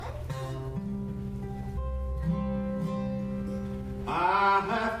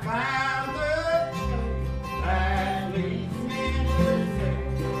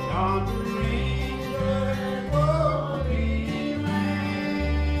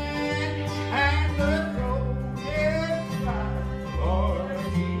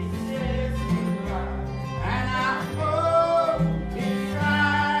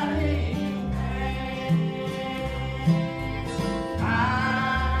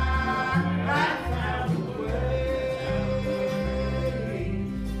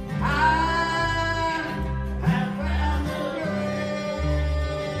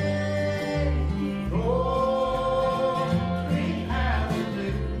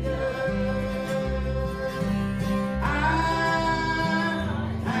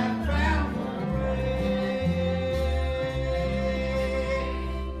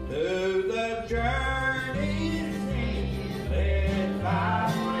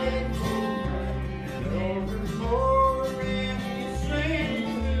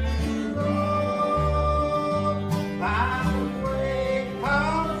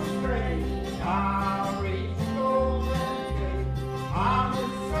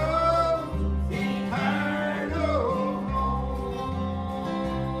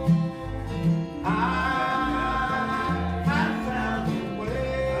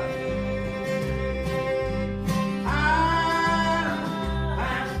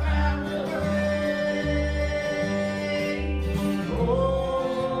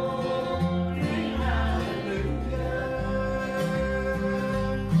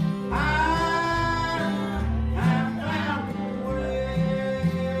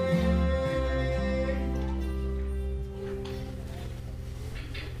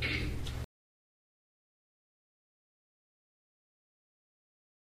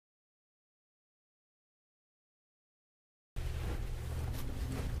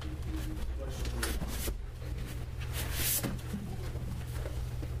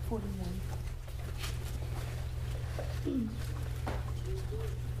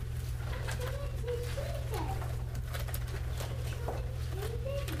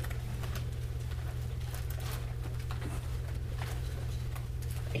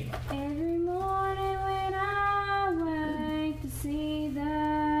Every morning when I wake to see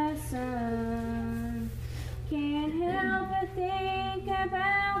the sun, can't help but think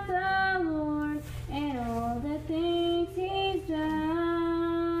about the Lord and all the things He's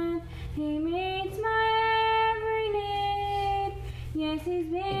done. He meets my every need. Yes, He's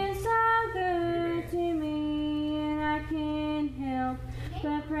been so good to me, and I can't help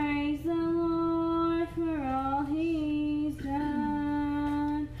but praise the Lord for all He's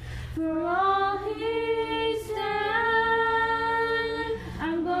done. For all He's done,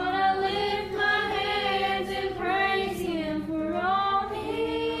 I'm gonna lift my hands and praise Him. For all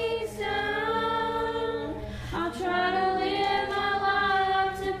He's done, I'll try to live my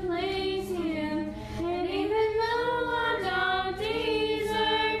life to please Him. And even though I don't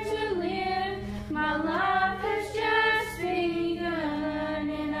deserve to live, my life has just begun,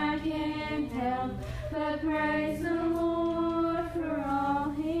 and I can't help but praise the Lord for all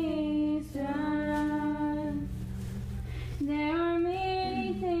He's done. There are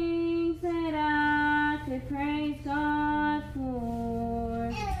many things that I could praise God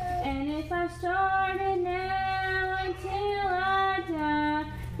for, and if I started now until I die,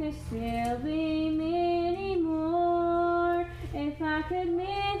 there'd still be many more. If I could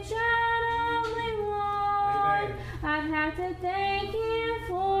mention only one, I'd have to thank Him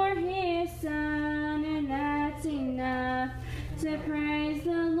for His Son, and that's enough to praise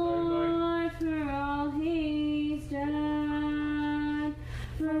the Lord for all He's done.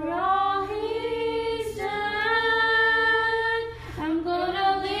 For all He's done, I'm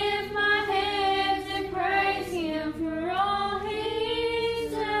gonna lift my hands and praise Him. For all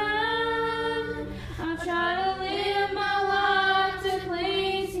He's done, I'll try to live my life to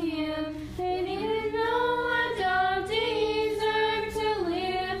please Him. And even though I don't deserve to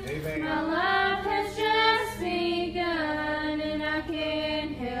live, my life has just begun, and I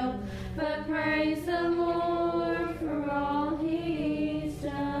can't help but praise the Lord for all He's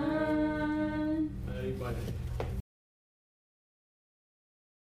done. Amen.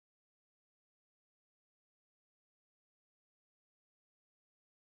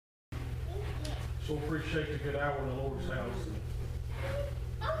 So appreciate the good hour in the Lord's house.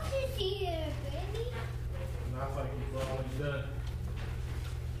 I'm just here, baby. And I thank Him for all He's done.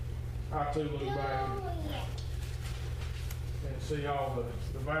 I too look back and see all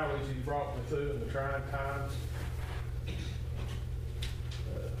the valleys He brought me through and the trying times.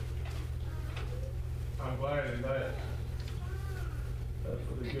 I'm glad in that.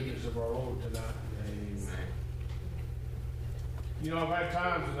 For the goodness of our Lord tonight. Amen. You know, I've had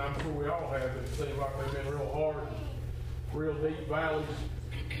times, and I'm sure we all have, that it seems like they've been real hard, real deep valleys,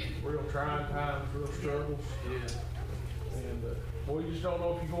 real trying times, real struggles. Yeah. And, boy, you just don't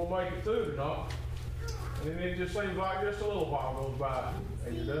know if you're going to make it through it or not. And then it just seems like just a little while goes by,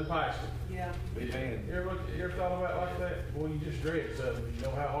 and you're done past it. Yeah. Man, you ever thought about it like that? Well, you just dread something. You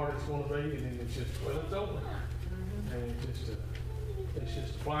know how hard it's going to be, and then it's just, well, it's over. Mm-hmm. And it's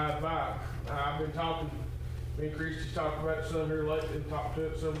just flies by. I've been talking, me and Christy's talked about it some here lately, and talked to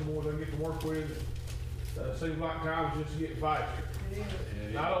it some more than I get to work with. Seems like time's just getting faster.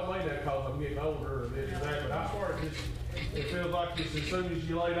 And I don't mean that because I'm getting older or this or that, but I swear it feels like just as soon as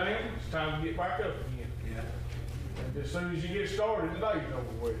you lay down, it's time to get back up again. Yeah. And as soon as you get started, the day's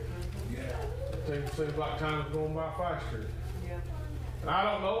over with. Yeah. It seems like time's going by faster. Yeah. And I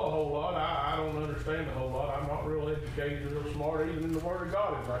don't know a whole lot. I don't understand a whole lot. I'm not real educated or real smart, even in the Word of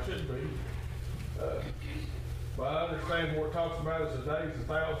God as I should be. But I understand what it talks about as a day is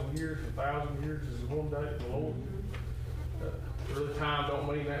 1,000 years, 1,000 years is one day for the Lord. Really, time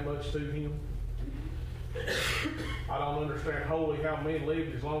don't mean that much to Him. I don't understand wholly how men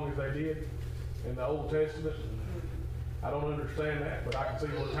lived as long as they did in the Old Testament. I don't understand that, but I can see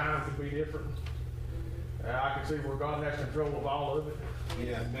where time could be different. I can see where God has control of all of it.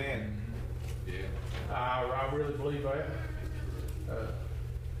 Yeah, man. Yeah. I really believe that.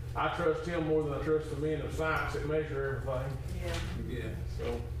 I trust Him more than I trust the men of science that measure everything. Yeah. Yeah.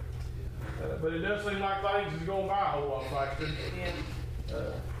 So, but it does seem like things is going by a whole lot faster.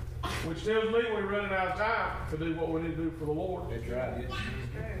 Yeah. Which tells me we're running out of time to do what we need to do for the Lord. That's right.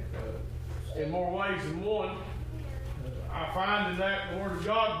 In more ways than one. I find in that the Word of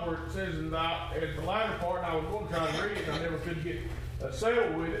God where it says in at the latter part, and I was going to try to read it, and I never could get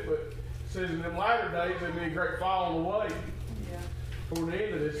settled with it, but it says in them latter days there'll be a great falling away toward the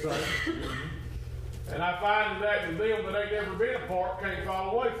end of this thing. And I find that the them that ain't never been apart can't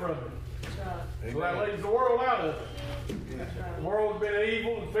fall away from it. So that leaves the world out of it. The world's been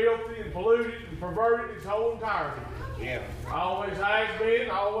evil and filthy and polluted and perverted its whole entirety. Yeah. Always has been,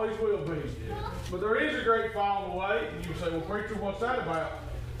 always will be. But there is a great falling away. And you say, well, preacher, what's that about?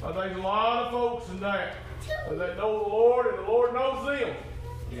 There's a lot of folks in that that know the Lord and the Lord knows them.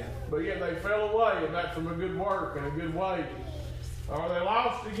 Yeah. But yet they fell away, and that's from a good work and a good way. Are they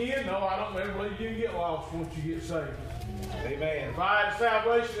lost again? No, I don't ever believe you can get lost once you get saved. Amen. If I had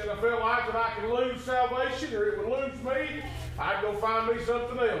salvation and I felt like that I could lose salvation or it would lose me, I'd go find me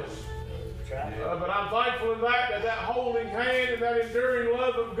something else. But I'm thankful in that holding hand and that enduring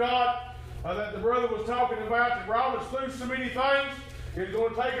love of God that the brother was talking about that brought us through so many things is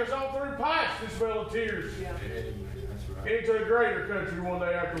going to take us on through past this vale of tears into a greater country one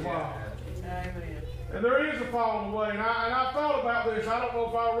day after a while. Amen. And there is a falling away. And I thought about this. I don't know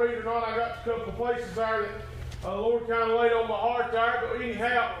if I'll read it or not. I got a couple of places there that the Lord kind of laid on my heart there. But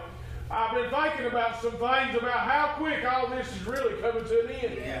anyhow, I've been thinking about some things about how quick all this is really coming to an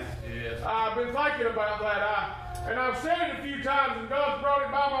end. Yeah. Yes. I've been thinking about that. And I've said it a few times, and God's brought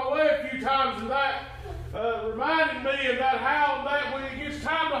it by my way a few times, and that reminded me of that how that when it gets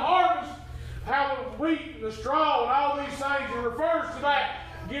time to harvest, how the wheat and the straw and all these things, it refers to that,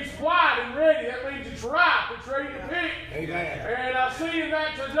 gets white and ready. That means it's ripe. It's ready to pick. Amen. And I see in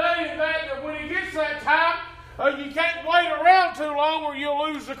that today that when it gets that time, you can't wait around too long or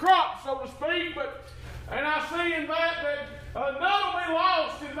you'll lose the crop, so to speak. And I see in that none will be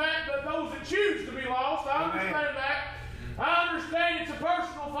lost in that those that choose to be lost. I understand that. I understand it's a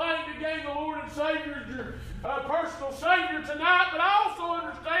personal thing to gain the Lord and Savior as your personal Savior tonight, but I also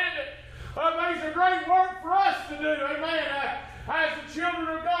understand that there's a great work for us to do. Amen. As the children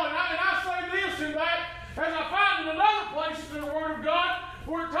of God. And I say this in that, as I find in another place in the Word of God,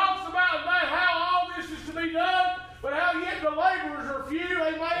 where it talks about that how all this is to be done, but how yet the laborers are few.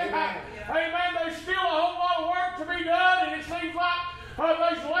 Amen. Amen. There's still a whole lot of work to be done, and it seems like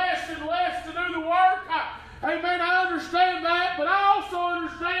there's less and less to do the work. Amen. I understand that, but I also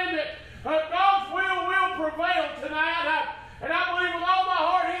understand that God's will prevail tonight. And I believe with all my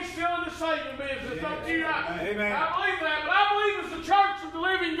heart He's still in the saving business. Don't you? Amen. I believe that. But I believe as the church of the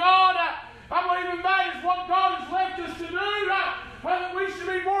living God, I believe in that is what God has left us to do. That we should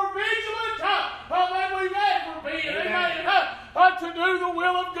be more vigilant than we've ever been. Amen. To do the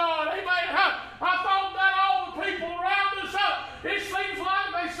will of God. Amen. I thought that all the people around us, it seems like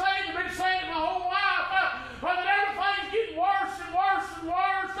they've been saying it my whole life, that everything's getting worse and worse and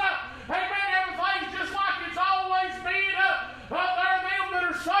worse. Amen. Everything's just like it's always been. There are them that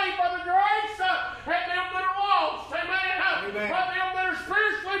are saved by the grace and them that are lost. Amen. Them that are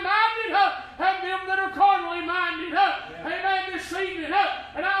spiritually minded and them that are carnally minded. Amen. This evening.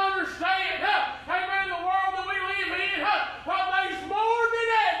 And I understand. Amen. The world that we live in, there's more than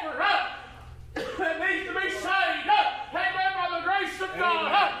ever that needs to be saved. Amen. By the grace of God.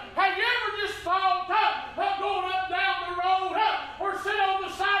 Have you ever just thought of going up down the road or sit on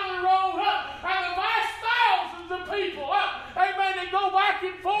the side of the road and the vast thousands of people, amen, that go back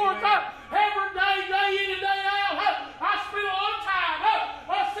and forth every day, day in and day out. I spent a lot of time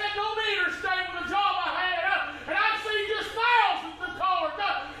sitting on the interstate with a job I had, and I see just thousands of cars.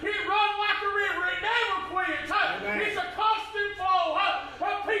 It runs like a river. It never quits. It's a constant flow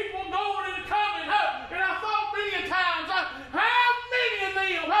of people going and coming. And I thought many times, how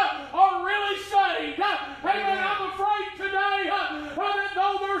many of them are really saved? Amen. I'm afraid today that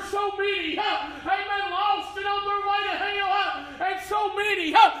though there's so many, amen, lost and on their way to hell, and so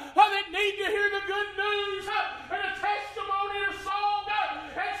many that need to hear the good news and a testimony and a song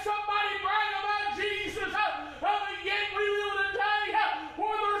and somebody brag about Jesus, but yet we live in a day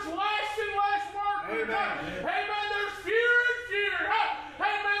where there's less and less workers. Amen. There's fewer and fewer,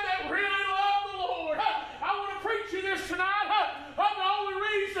 amen, that really love the Lord. I want to preach you this tonight. The only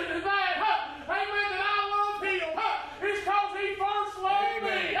reason that, amen, that I love Him is because He first loved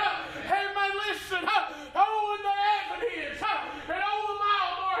me. Amen. Listen, oh, and the evidence, and all the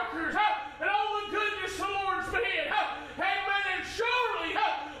mile markers, and all the good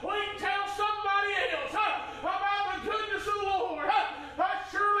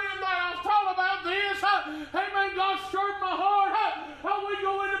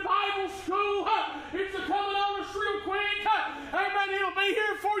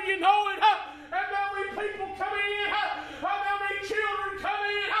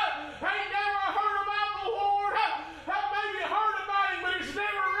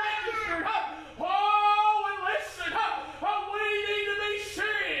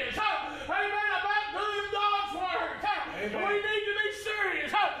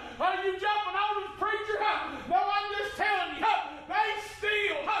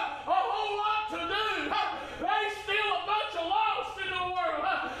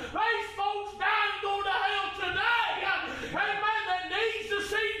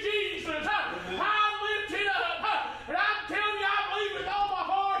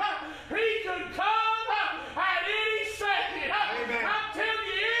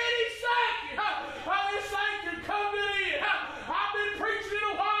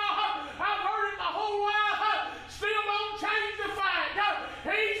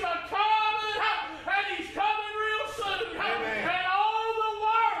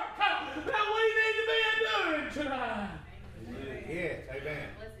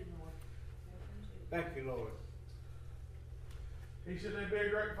Thank you, Lord. He said there'd be a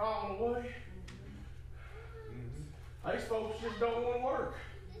great falling away. These folks just don't want to work.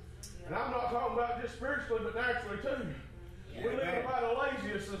 And I'm not talking about just spiritually, but naturally too. We live in about the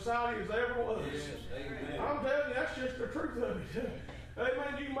laziest society as there ever was. I'm telling you, that's just the truth of it.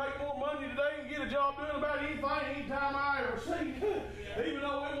 Amen. You can make more money today and get a job doing about anything, anytime I ever see. Even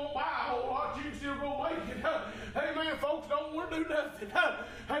though it won't buy a whole lot, you can still go make it. Amen. Folks don't want to do nothing.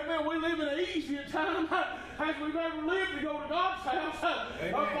 Amen. We live in an easier time as we've ever lived to go to God's house.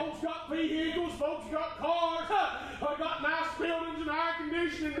 Folks got vehicles, folks got cars, got nice buildings and air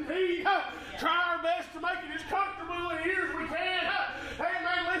conditioning and heat. Try our best to make it as comfortable in here as we can.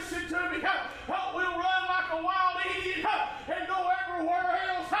 Amen. Listen to me. We'll run like a wild idiot and go everywhere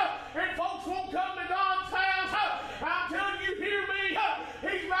else. And folks won't come to God's house. I'm telling you, hear me.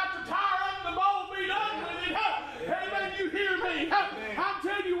 He's about to tire up the bowl, be done with it. Amen. You hear me. I'm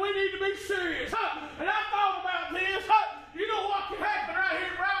telling you, we need to be serious. And I thought about this. You know what could happen right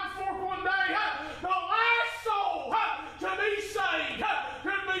here in Browns Fork one day? The last soul to be saved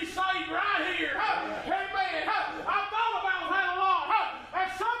could be saved right here. Amen. I thought about that a lot.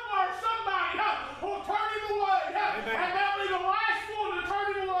 And somewhere somebody will turn him away. And that'll be the last one to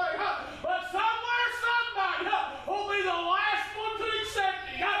turn him away. But somewhere somebody will be the last one to accept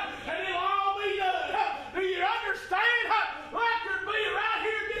him. And it'll all be done. Do you understand? That could be right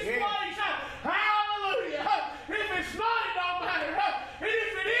here in this place. Hallelujah. If it's not, it don't matter. And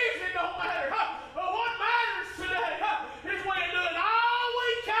if it is, it don't matter. But what matters today is we're doing all we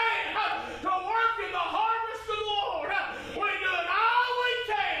can to work in the harvest of the Lord. We're doing all we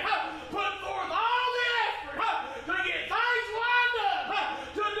can, put forth all the effort to get things lined up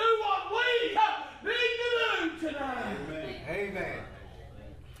to do what we need to do tonight. Amen. Amen.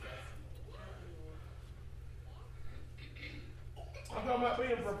 I'm talking about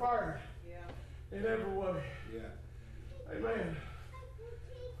being prepared in every way. Yeah. Amen.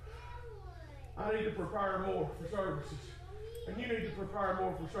 I need to prepare more for services. And you need to prepare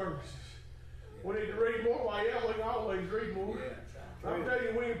more for services. We need to read more. Well, yeah, we can always read more. Yeah. I'm telling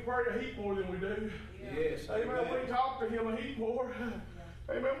you, we need to pray a heap more than we do. Yes. Amen. We can talk to him a heap more.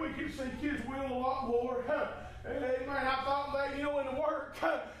 Amen. We can see His will a lot more. And amen. I thought that, in the work,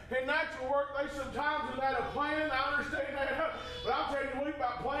 in natural work, they sometimes have had a plan. I understand that. But I'm telling you, we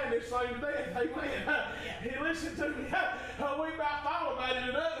about planned this thing today. Amen. Hey, listen to me. We about thought about it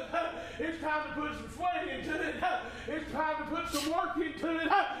enough. It's time to put some sweat into it. It's time to put some work into it.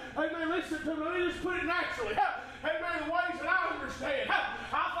 Amen. Listen to me. Let me just put it naturally. Amen. The ways that I understand.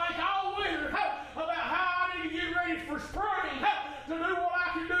 I think all winter about how I need to get ready for spring to do what I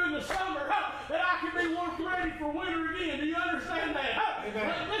can do in the summer, that I can be ready for winter again. Do you understand that?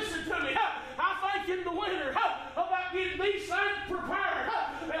 Amen. Listen to me. I think in the winter about getting these things prepared.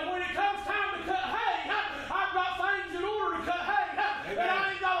 And when it comes time to cut hay, I've got things in order to cut hay. And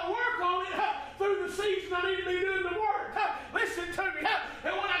I ain't got to work on it through the season. I need to be doing the work. Listen to me.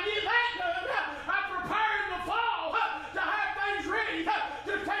 And when I get that done, I prepare in the fall to have things ready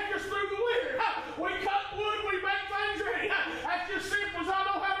to take us through the winter. We cut wood, we make things ready. That's just simple as I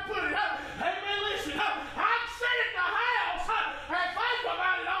know how to put it. Amen. Listen, I can sit at the house and think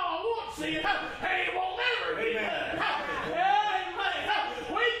about it all I want to see it, and it won't ever be done. Amen.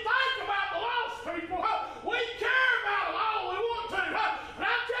 We think about the lost people. We care about them all we want to. But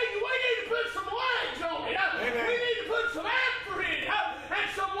I tell you, we need to put some legs on it. Amen. We need to put some effort in it and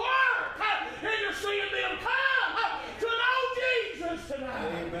some work into seeing them come to know Jesus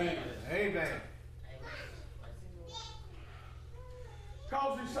tonight. Amen. Amen.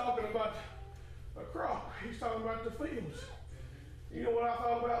 Because he's talking about a crop. He's talking about the fields. You know what I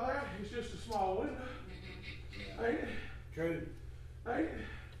thought about that? It's just a small window. Ain't it? True. Ain't it?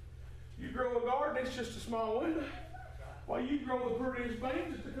 You grow a garden, it's just a small window. Why, you grow the prettiest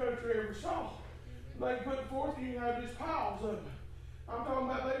beans that the country ever saw. They put forth, you can have just piles of them. I'm talking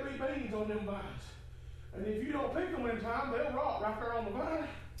about they be beans on them vines. And if you don't pick them in time, they'll rot right there on the vine.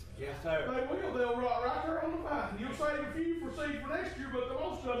 Yes, sir. They will. They'll rot right there on the vine. You'll save a few for seed for next year, but the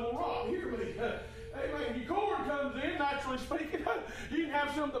most of them will rot. Hear me. Amen. Your corn comes in, naturally speaking. You can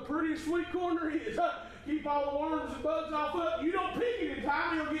have some of the prettiest sweet corn there is. Keep all the worms and bugs off up. You don't pick it in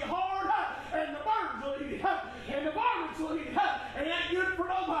time, it'll get hard, and the birds will eat it, and the varmints will eat it, and it ain't good for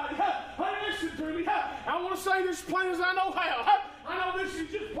nobody. Hey, listen to me. I want to say this as plain as I know how. I know this is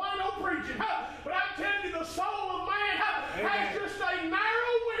just plain old preaching, but I'm telling you, the soul of man has just a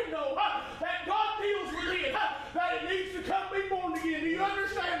narrow window that God deals with it, that it needs to come be born again. Do you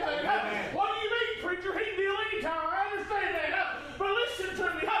understand that? Amen. What do you mean, preacher? He can deal anytime. I understand that. But listen to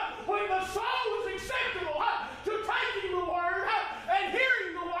me. When the soul is acceptable to taking the word,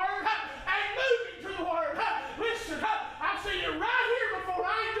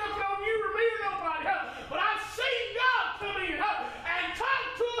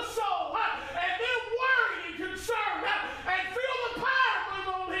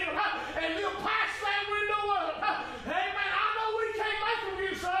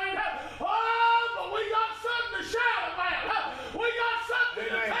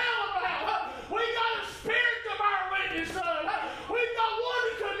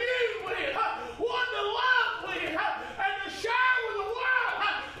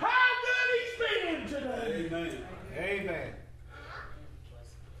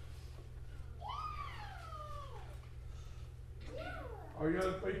 our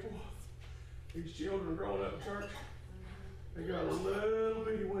young people, these children growing up in church, they got a little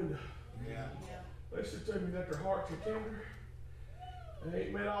bitty window. Yeah. Listen to me, that their hearts are tender. They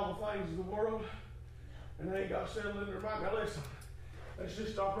ain't met all the things of the world, and they ain't got settled in their mind. Now listen, let's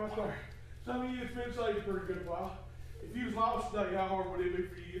just stop right there. Some of you have been saved a pretty good while. If you was lost today, how hard would it be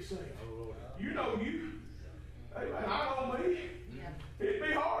for you to get saved? Oh, Lord. You know you. Amen. I know me. It'd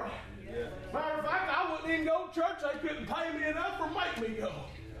be hard. Matter of fact, I wouldn't even go to church. They couldn't pay me enough or make me go.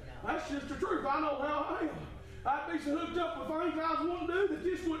 That's just the truth. I know how I am. I'd be so hooked up with things I was wanting to do that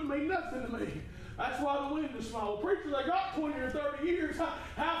just wouldn't mean nothing to me. That's why the wind is small. Preachers, they got 20 or 30 years. How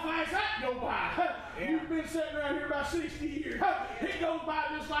fast that go by? You've been sitting around here about 60 years. It goes by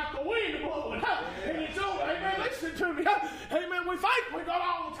just like the wind blowing. And it's over. Amen. Listen to me. Amen. We think we got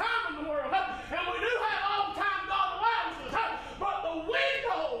all the time in the world. And we do have all the time God allows us. But the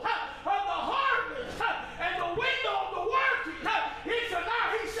window of the harvest and the window of the working, it's a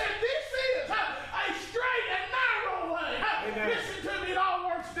narrow. He said this is a straight and narrow way. Listen to me. It all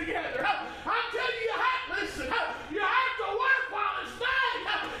works together. I'm telling you, listen, you have to work while it's day,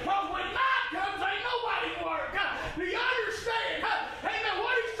 because when night comes, ain't nobody work. Do you understand? Amen.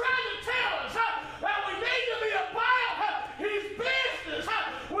 What he's trying to tell us, that we need to be about his business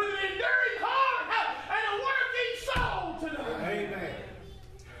with an enduring heart and a working soul today. Amen.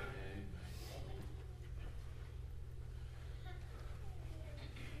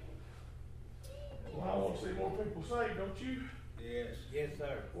 Well, I want to see more people saved, don't you? Yes. Yes,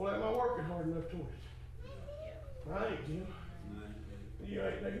 sir. Well, am I working hard enough towards it? I ain't, Jim. You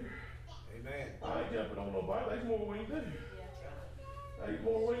ain't neither. Amen. I ain't jumping on nobody. There's more we can do. There's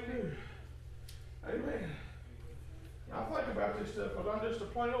more we can do. Amen. I think about this stuff because I'm just a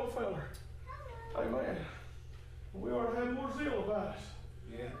plain old feller. Amen. We ought to have more zeal about us.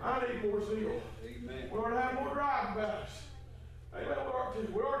 Yeah. I need more zeal. Amen. We ought to have more drive about us. Amen.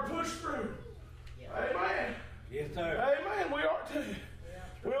 We ought to push through. Amen. Yes, sir. Amen. We ought to.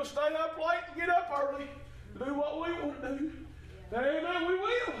 We'll stay up late and get up early. Do what we want to do. Amen. We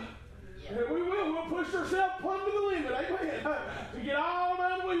will. And we will. We'll push ourselves plumb to the limit. Amen. To get all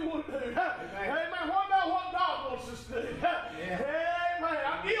done we want to do. Amen. What about what God wants us to do? Amen.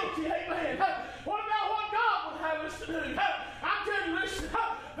 I'm guilty. Amen. What about what God would have us to do? I'm telling you, listen,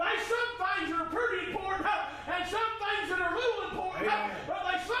 there's some things that are pretty important and some things that are a little important, but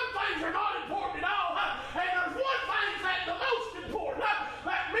there's some things that are not important at all. And there's one thing that's the most important,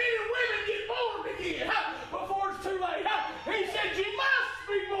 that men and women get born again before it's too late. He said you must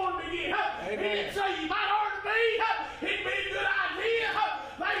be born again. He didn't say you might ought to be. It'd be a good idea.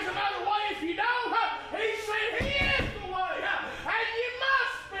 There's another way if you don't. He said he is the way. And you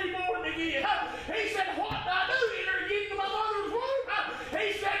must be born again. He said, what do I do? Enter again to my mother's womb?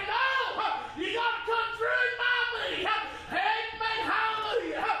 He said, no. You got to come through and by me. Amen.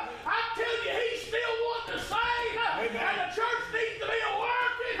 Hallelujah. I'm telling you, he's still wanting to save. And the church needs to be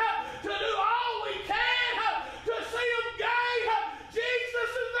working to do all we can to see them gain Jesus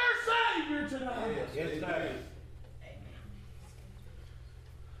is their Savior tonight. Yes, sir.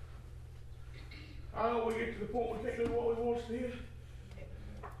 I know we get to the point we can't do what we want to do,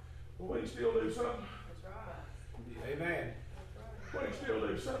 but we can still do something. Amen. We can still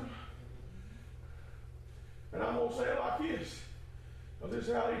do something. And I'm going to say it like this, because this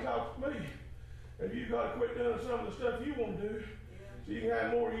is how he talks to me. If you've got to quit doing some of the stuff you want to do, so you can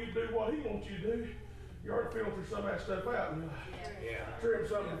have more of you do what he wants you to do, you ought to filter some of that stuff out and trim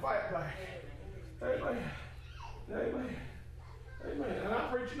some of the fat back. Amen. Amen. Amen. And I'm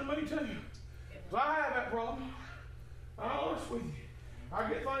preaching to me too. Because I have that problem. I'm honest with you. I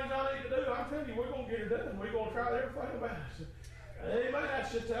get things I need to do. I'm telling you, we're going to get it done. We're going to try everything about it. Amen.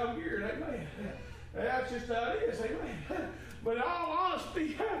 That's just how I'm geared. Amen. That's just how it is. Amen. But in all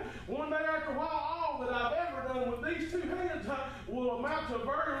honesty, one day after a while, all that I've ever done with these two hands will amount to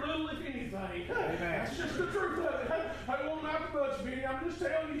very little, if anything. That's just the truth of it. I won't amount to much, Benny. I'm just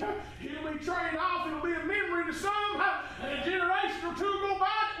telling you, it'll be trained off. It'll be a memory to some. And a generation or two go by,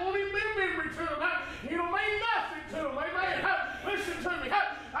 it won't even be a memory to them. It'll mean nothing to them. Amen. Listen to me.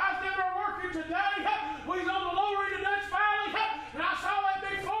 I was down there working today. We was on the lower end of Dutch Valley, and I saw that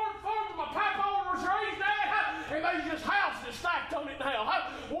big Ford that my papa was raised at, and there's just houses stacked on it now.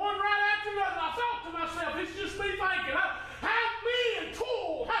 One right after another. I thought to myself, it's just me thinking, how men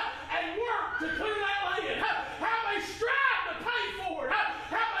toil and work to clear that land, how they strive to pay for it,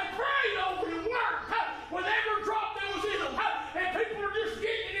 how they prayed over and work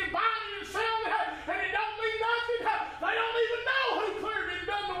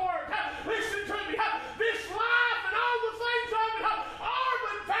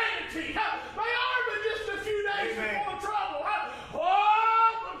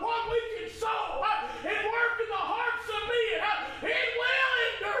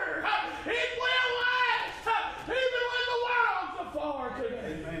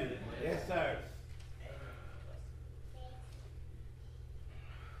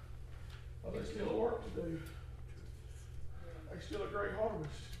still a great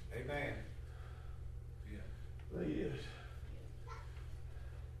harvest. Amen. There is.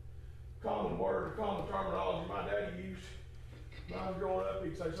 Common word, common terminology my daddy used. When I was growing up,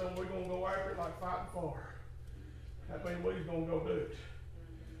 he'd say, son, we're going to go after it like fighting fire. That means we was going to go do it.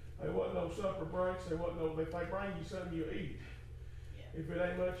 There wasn't no supper breaks. There wasn't no, if they bring you something, you eat. If it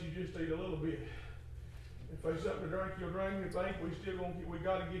ain't much, you just eat a little bit. If there's something to drink, you'll drink. If they ain't, we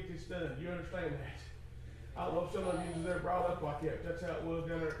got to get this done. You understand that? I don't know if some of you was ever brought up like that. That's how it was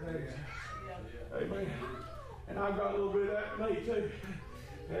down there at Daddy's house. Amen. And I've got a little bit of that in me too.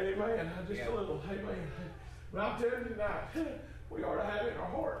 Amen. Just a little. Amen. But I'm telling you tonight, we ought to have it in our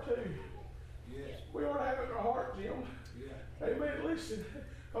heart too. Yes. We ought to have it in our heart, Jim. Yeah. Amen. Listen,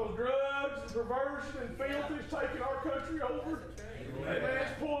 those drugs and perversion and filth is taking our country over. Amen.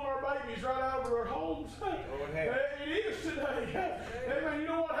 It's pulling our babies right out of our homes. It is today. Amen. You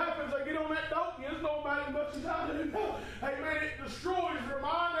know what happens? They get on that dope. You don't know about it as much as I do. Amen. It destroys their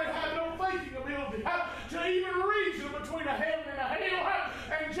mind. They have no thinking ability to even reason between a heaven and a hell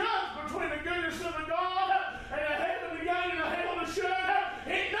and judge between the goodness of the God and a heaven to gain and a hell to shun.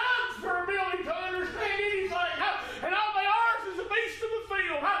 It numbs their ability to understand anything. And all they are is a beast of the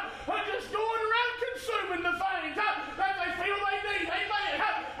field. Just going around consuming the things that they feel they need. Amen.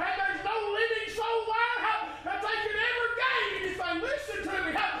 And there's no living soul there that they can ever gain anything. Listen to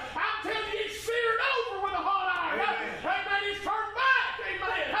me. I'm telling you, it's seared over with a hot iron. Amen. It's turned back.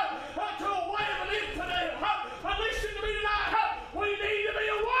 Amen. To a way of an infidel. But listen to me tonight. We need to be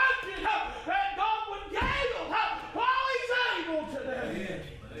awakened that God would gain while He's able today.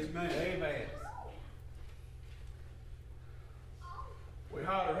 Amen. Amen. We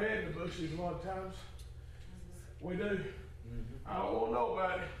hide our head in the bushes a lot of times. We do. I don't want to know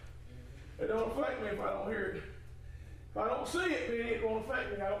about it. It don't affect me if I don't hear it. If I don't see it, then it won't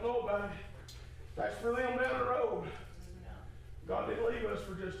affect me. I don't know about it. That's for them down the road. God didn't leave us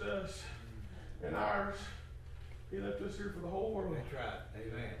for just us and ours. He left us here for the whole world. That's right.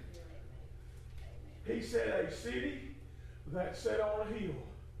 Amen. He said a city that's set on a hill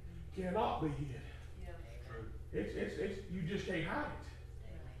cannot be hid. It's you just can't hide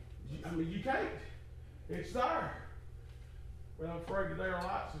it. I mean, you can't. It's there. But I'm afraid today our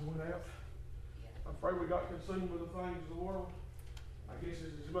lights have went out. I'm afraid we got consumed with the things of the world. I guess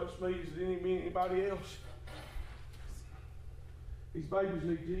it's as much me as anybody else. These babies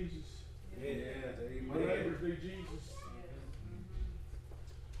need Jesus. Yes. My Amen. neighbors need Jesus.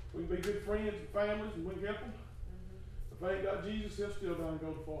 We can be good friends and families and we can help them. If they ain't got Jesus, they'll still down and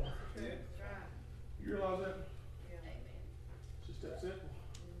go to far. Yeah. You realize that? It's just that simple.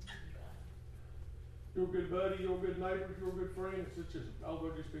 You're a good buddy, you're a good neighbor, you're a good friend. It's just, oh,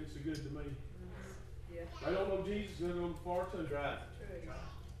 they're just been so good to me. They don't know Jesus, they'll go far too. That's right.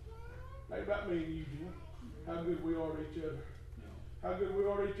 Ain't about me and you, Jim. How good we are to each other. How good we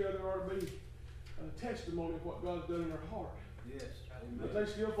are to each other ought to be a testimony of what God's done in our heart. Yes. But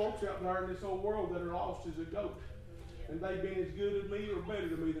there's still folks out there in this old world that are lost as a goat. And they've been as good as me or better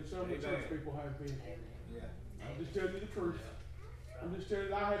to me than some of the church people have been. Yeah. I'm just telling you the truth. I'm just telling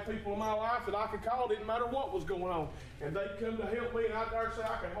you, I had people in my life that I could call, didn't matter what was going on. And they'd come to help me, and I'd dare say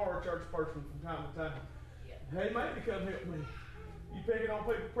I could hire a church person from time to time. Hey, man, to come help me. You picking on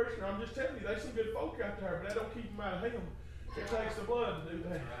people preaching, I'm just telling you, there's some good folk out there, but that don't keep them out of him. It takes the blood to do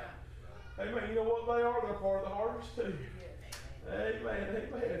that. Amen. You know what they are? They're part of the harvest too. Amen.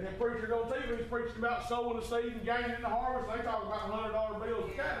 Amen. And preachers on TV is preaching about sowing the seed and gaining the harvest. They talk about $100 bills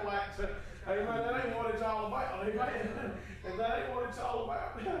and Cadillacs. Amen. That ain't what it's all about. Amen. And that ain't what it's all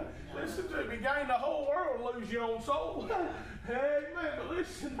about. Listen to me. Gain the whole world, lose your own soul. Amen. But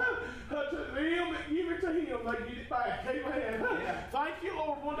listen, to them that give it to him, they get it back. Amen. Yeah. Thank you,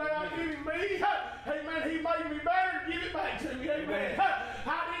 Lord. One day I give him me. Amen. He made me better. Give it back to me. Amen. I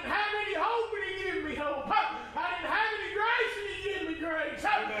didn't have any hope and he gave me hope. I didn't have any grace and he gave me grace.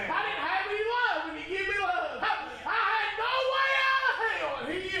 Amen. I didn't have any love and he gave me love. I had no way out of hell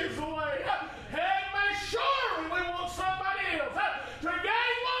and he is the way. Amen. Surely we want somebody else to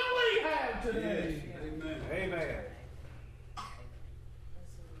gain what we have today. Yes. Amen. Amen.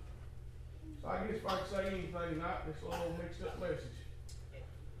 So I guess if I could say anything tonight, this little mixed up message.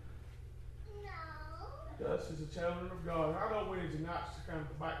 No. Us as the children of God. I know Wednesday nights is kind of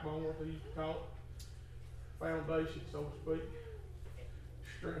the backbone, what they used to call it. Foundation, so to speak.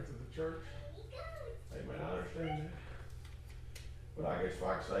 Strength of the church. Amen. I understand that. But I guess if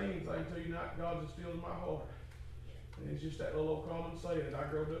I could say anything to you tonight, God's instilled in my heart. And it's just that little old common saying that I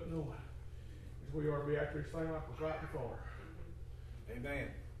grew up knowing. Is we ought to be after this thing like we're fighting for. Amen.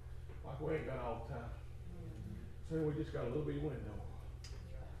 Like we ain't got all the time. So we just got a little bitty window.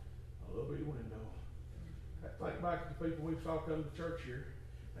 A little bitty window. That thing think back to the people we saw come to church here,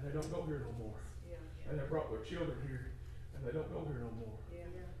 and they don't go here no more. And they brought their children here, and they don't go here no more.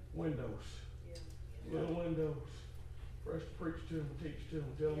 Windows. Little windows. For us to preach to them, teach to them,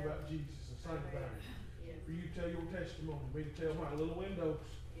 tell them about Jesus and sing about it. For you to tell your testimony, me to tell mine. Little windows.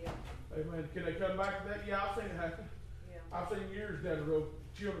 Amen. Can they come back to that? Yeah, I've seen it happen. I've seen years down the road,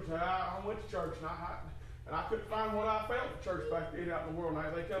 children say, I went to church and I couldn't find what I felt at church back then out in the world. Now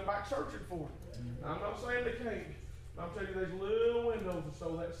they come back searching for it. Now, I'm not saying they can't. I'm telling you, there's little windows to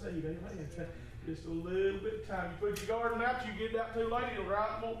sow that seed. Amen. Just a little bit of time. You put your garden out, you get it out too late, it'll dry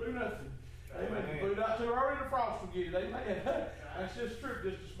up and won't do nothing. Amen. You put it out too early, the frost will get it. Amen. That's just true.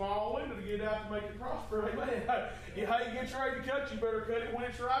 Just a small window to get it out to make it prosper. Amen. You gets ready to cut, you better cut it when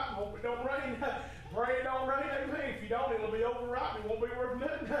it's ripe and hope it don't rain. Pray it don't rain. Amen. If you don't, it'll be overripe. It won't be worth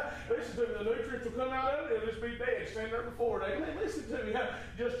nothing. Listen to me. The nutrients will come out of it. It'll just be dead. Stand there before it. Amen. Listen to me.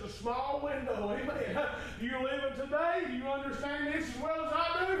 Just a small window. Amen. You're living today. You understand this as well as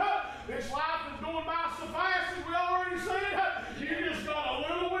I do. This life is going by so fast, as we already said. You just got a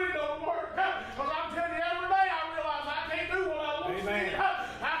little window to work. Because I'm telling you, every day I realize I can't do what I once did.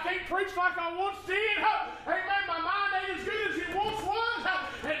 I can't preach like I once did. Amen. My mind ain't as good as it once was.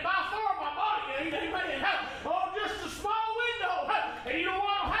 And by far my body ain't. Amen. Oh, just a small window. And you know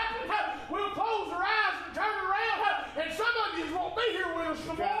what will happen? We'll close our eyes and turn around. And some of you won't be here with us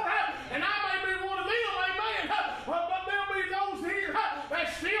no more. And I may be one of them. Amen. But there'll be those here that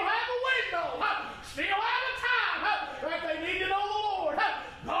still have a window. Still have a time that they need to know the Lord.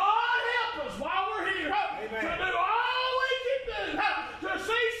 God help us while we're here to do all we can do to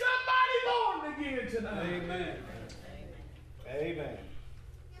see somebody born again tonight. Amen. Amen.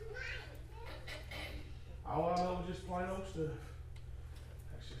 All I know is just plain old stuff.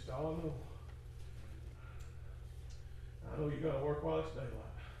 That's just all I know. I know you got to work while it's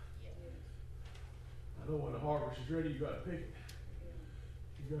daylight. I know when the harvest is ready, you got to pick it.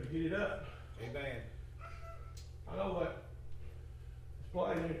 You got to get it up. Amen. I know that. It's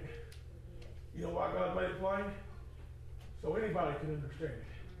plain, ain't it? You know why God made it plain? So anybody can understand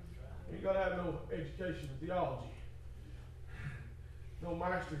it. You got to have no education in theology. No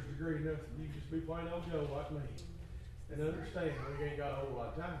master's degree, nothing. You just be plain old Joe like me. And understand we ain't got a whole lot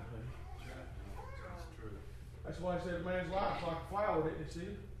of time, honey. That's true. That's why I said a man's life's like a flower, didn't you see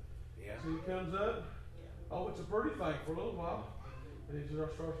it? Yeah. See it comes up. Oh, it's a pretty thing for a little while. And it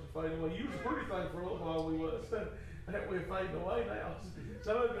just starts to fade away. You was a pretty thing for a little while, we was. That we're fading away now.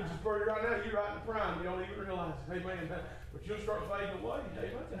 Some of it's just pretty right now. You're right in the prime. You don't even realize it. Amen. But you'll start fading away.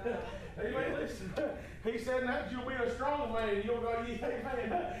 Amen. Amen. Listen. He said that you'll be a strong man. You'll go, amen.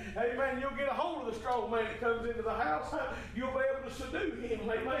 Amen. You'll get a hold of the strong man that comes into the house. You'll be able to subdue him.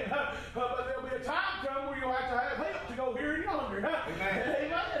 Amen. But there'll be a time come where you'll have to have help to go here and yonder. Amen.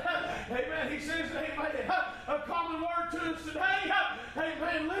 Amen. Amen. He says, amen. A common word to us today.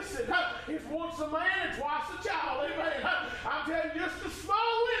 Amen. Listen. It's once a man and twice a child. Amen. I'm telling you, just a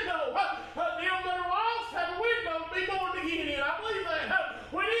small window. Them that are lost have a window to be born again in. I believe that.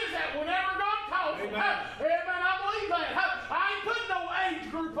 When is that? Whenever God calls them. Amen. I believe that. I ain't putting no age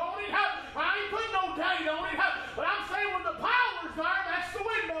group on it. I ain't putting no date on it. But I'm saying when the power's there, that's the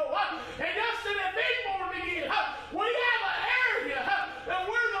window. And just in that being born again, we have an area that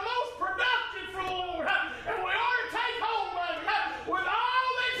we're the most productive for the Lord. And we ought to take hold of it with all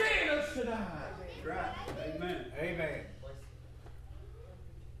that's in us tonight. That's right. Amen. Amen.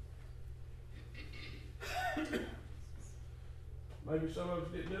 Maybe some of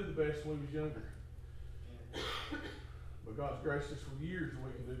us didn't do the best when we was younger. But God's graced us with years and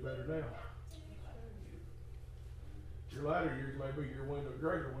we can do better now. Your latter years may be your window,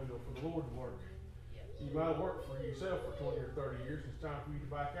 greater window for the Lord to work. You might have worked for yourself for 20 or 30 years. It's time for you to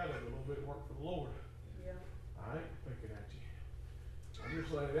back out of it a little bit and work for the Lord. I ain't picking at you. I'm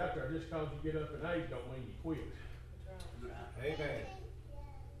just laying it out there. Just because you get up in age don't mean you quit. Amen.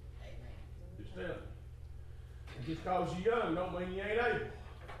 Just tell me. And just because you're young don't mean you ain't able.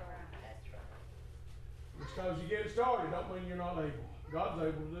 Just because you get started don't mean you're not able. God's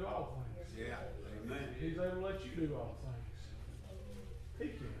able to do all things. Yeah. Amen. He's able to let you do all things. He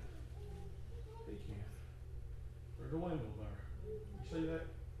can. He can. There's a window there. You see that?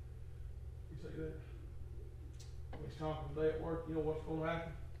 You see that? When he's talking today at work, you know what's going to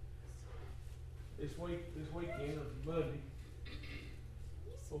happen? This weekend, or Monday,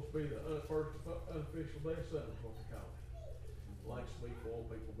 supposed to be the first unofficial day of summer, is what they call it. Lakes be full,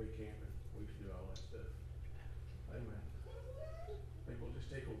 people be camping. We used to do all that stuff. Amen. People just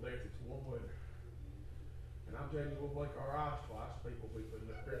tickled to death. It's warm weather. And I'm telling you, we'll blink our eyes twice. People will be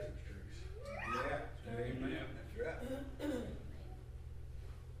putting up Christmas trees. Yeah. Amen. That's right.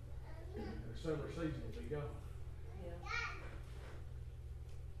 And the summer season will be gone.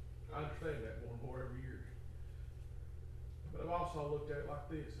 I understand that more and more every year. But I've also looked at it like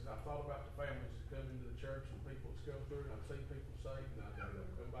this, as I thought about the families that come into the church and people that's come through, and I've seen people saved, and I don't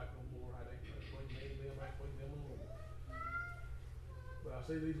come back no more. I ain't between me and them, I ain't between them and the Lord. But I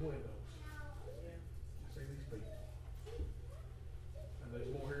see these windows. I see these people. And there's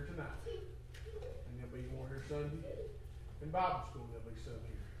more here tonight. And there'll be more here Sunday. In Bible school, there'll be some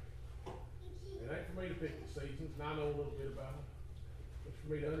here. It ain't for me to pick the seasons, and I know a little bit about them. It's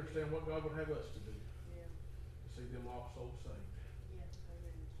for me to understand what God would have us to do. To see them lost souls saved.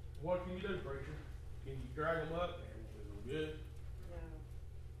 What can you do, preacher? Can you drag them up? Is it good?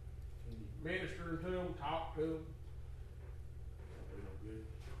 Can you minister to them, talk to them? That'll be no good.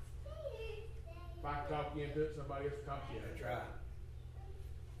 If I can talk you into it, somebody else can talk you out. That's right.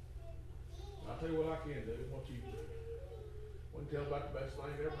 I'll tell you what I can do, what you do. I want to tell about the best thing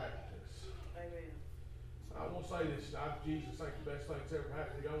that ever happened to us. Amen. I won't say this, Jesus ain't the best thing that's ever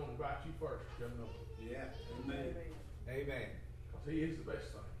happened to you. I want to invite you first to come know him. Yeah. Amen. Amen. Because he is the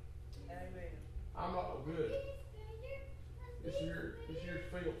best thing. Amen. I'm not no good. This year's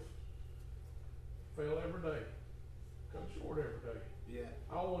filth. Fail every day. Come short every day. Yeah.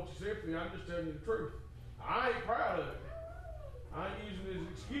 I don't want you sympathy, I'm just telling you the truth. I ain't proud of it. I ain't using it as an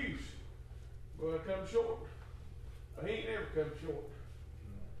excuse. But I come short. But he ain't never come short.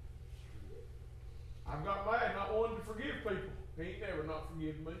 I've got mad not wanting to forgive people. He ain't never not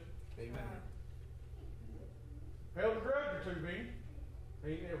forgiven me. Amen. Held a grudge or two, Benny.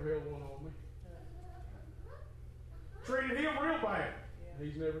 He ain't never held one on me. Treated him real bad.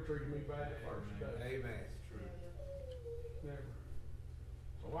 He's never treated me bad the first day. Amen. Never.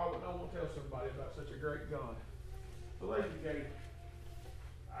 So why would no one tell somebody about such a great God? The lazy gate.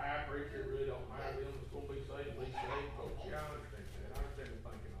 I preach it really don't matter. Them that's going to be saved, be saved. Folks, yeah, I understand that. I understand the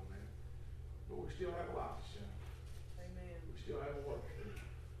thinking on that. But we still have a life to show. Amen. We still have a work to do.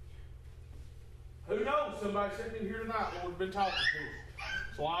 Who knows? Somebody sitting in here tonight, Lord, been talking to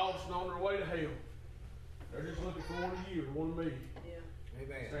us. Lost and on their way to hell. They're just looking for one of you or one of me. Yeah.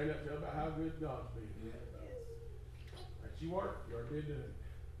 Amen. Stand up and tell about how good God's been. Yeah. Yes. That's your work. You already did it.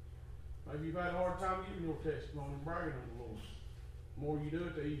 Maybe you've had a hard time giving your testimony and bragging on the Lord. The more you do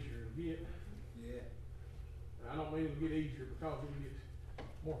it, the easier it'll get. Yeah. And I don't mean it'll get easier because it'll get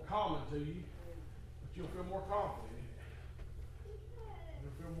more common to you, but you'll feel more confident in it.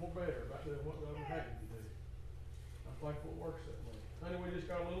 You'll feel more better about doing what God would have you to do. I'm thankful it works that way. Honey, we just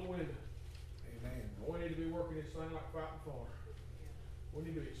got a little window. Amen. And we need to be working this thing like fighting fire. We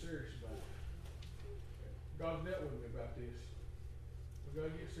need to get serious about it. God's dealt with me about this. We got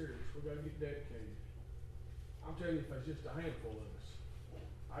to get serious. We got to get dedicated. I'm telling you, if it's just a handful of us,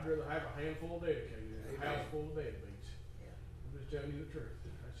 I'd rather have a handful of dedicated than a Amen. house full of deadbeats. Yeah. I'm just telling you the truth.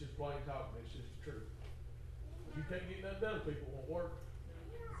 That's just plain talking. It's just the truth. If you can't get nothing done, people won't work.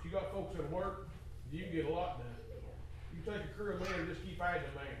 If you got folks that work, you can get a lot done. You take a crew of men and just keep adding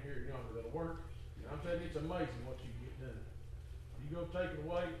a man here and yonder that'll work. And I'm telling you, it's amazing what you can get done. You go take it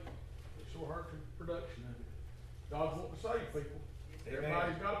away, it sure hurts the production of it. God's wanting to save people. Amen.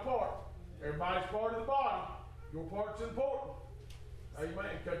 Everybody's got a part. Everybody's part of the body. Your part's important.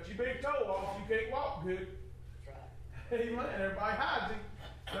 Amen. Cut your big toe off, you can't walk good. Amen. Everybody hides him,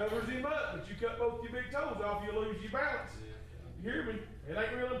 covers him up, but you cut both your big toes off, you lose your balance. You hear me? It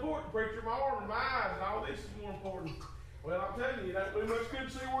ain't real important, preacher. My arm and my eyes and all this is more important. Well, I'm telling you, it ain't really much good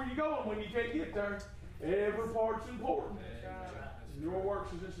to see where you're going when you can't get there. Every part's important. And your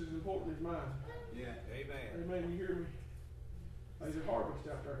works is just as important as mine. Yeah. Amen. Amen. You hear me? There's a harvest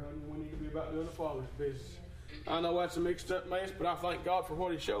out there, honey. We need to be about doing the Father's business. I know that's a mixed up mess, but I thank God for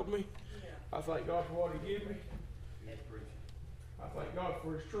what He showed me. I thank God for what He gave me. I thank God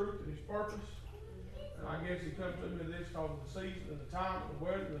for His truth and His purpose. And I guess He comes to me this because of the season and the time and the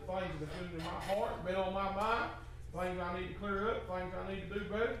weather and the things that have been in my heart, been on my mind, things I need to clear up, things I need to do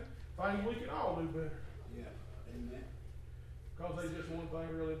better, things we can all do better. Yeah. Amen. Because there's just one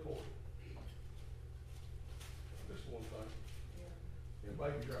thing really important. Just one thing. And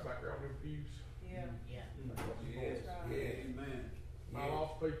babies right back there on them pews. Yeah. Yes. Yes. Yeah. Amen. My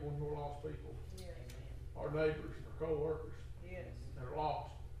lost people and your lost people. Yes. Our neighbors, our co-workers Yes. that are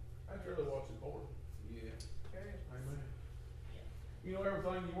lost. That's really what's important. Yeah. Very. Amen. You know,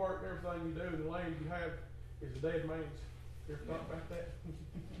 everything you work, everything you do, the land you have is a dead man's. You ever thought about that?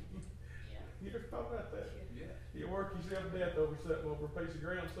 You ever thought about that? Yeah. You work yourself to death over something, over a piece of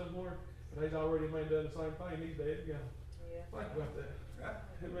ground somewhere, and there's already a man done the same thing, he's dead and gone. Yeah. Think about that. Right.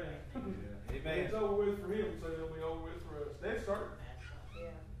 Amen. Yeah. It's Amen. over with for him, so it'll be over with for us. That's certain. Yeah.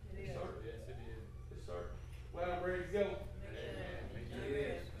 It It's is. certain. Yes, it is. It's certain. Well, I'm ready to go.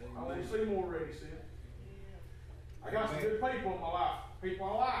 Yes. I want to Amen. see more ready, see. I got some good people in my life. People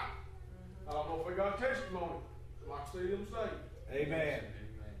I like. I don't know if they got a testimony. I'd like to see them say. Amen.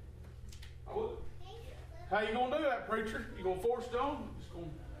 I would. How you gonna do that, preacher? You gonna force it on? I'm just gonna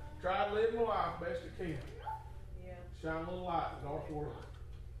try to live my life best I can. Yeah. Shine a little light in the dark world.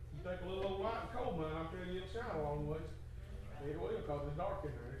 You take a little old light and coal mine, I'm telling you, it'll shine a long ways. It will, because it's dark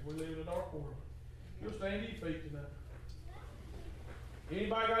in there. We live in a dark world. You'll stand to your feet tonight.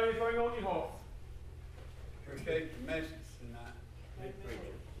 Anybody got anything on your heart? Appreciate the message tonight. Big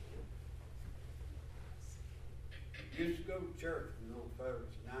preacher. Used to go to church when old fellas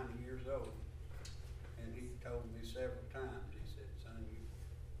was 90 years old. And he told me several times, he said, son,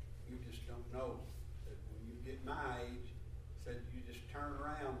 you just don't know that when you get my age, said you just turn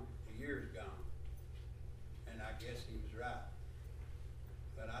around, the year's gone. And I guess he was right.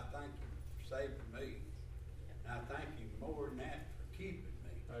 But I thank him for saving me. And I thank him more than that for keeping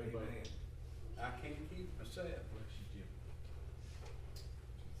me. Amen. I can't keep myself. Bless you, Jim.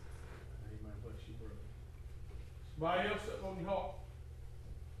 Amen. Bless you, brother. Somebody else up on your heart?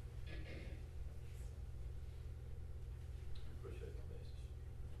 Appreciate the message.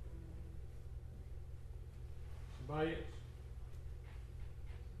 Somebody else?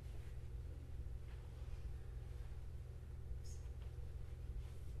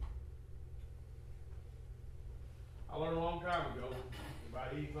 I learned a long time ago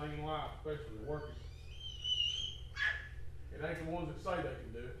about anything in life, especially working. It ain't the ones that say they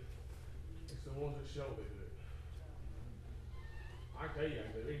can do it. It's the ones that show they do it. I can tell you I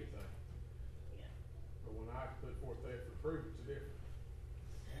can do anything. But when I put forth the effort to prove it's a different.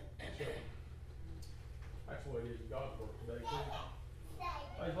 So, that's the way it is in God's work today too.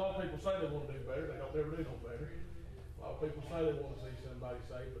 There's a lot of people say they want to do better, they don't never do no better. A lot of people say they want to see somebody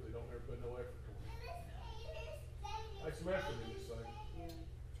saved, but they don't ever put no effort toward it. That's some effort in this thing. Yeah.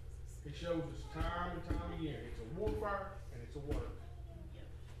 He shows us time and time again. It's a warfare and it's a work.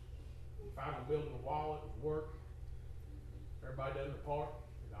 You find them building a wall, it was work. Everybody done their part,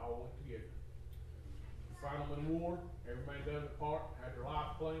 it all went together. You find them in war, everybody done their part, had their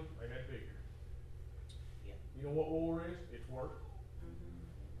life claim, they had victory. Yeah. You know what war is? It's work.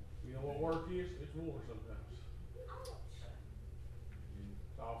 You know what work is? It's war sometimes.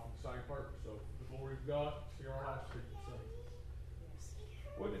 It's all for the same purpose. So for the glory of God, see our lives speak the same.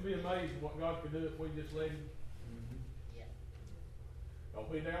 Wouldn't it be amazing what God could do if we just let Him? Don't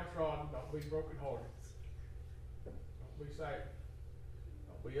be downtrodden. Don't be brokenhearted. Don't be sad.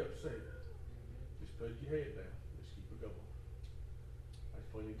 Don't be upset. Just put your head down. Just keep it going. That's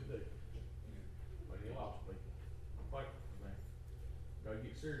plenty to do. Plenty of lost people. I'm thankful for that. Gotta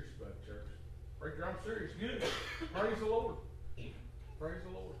get serious about it, church. Preacher, I'm serious. Good. Praise the Lord. Praise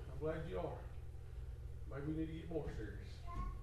the Lord. I'm glad you are. Maybe we need to get more serious.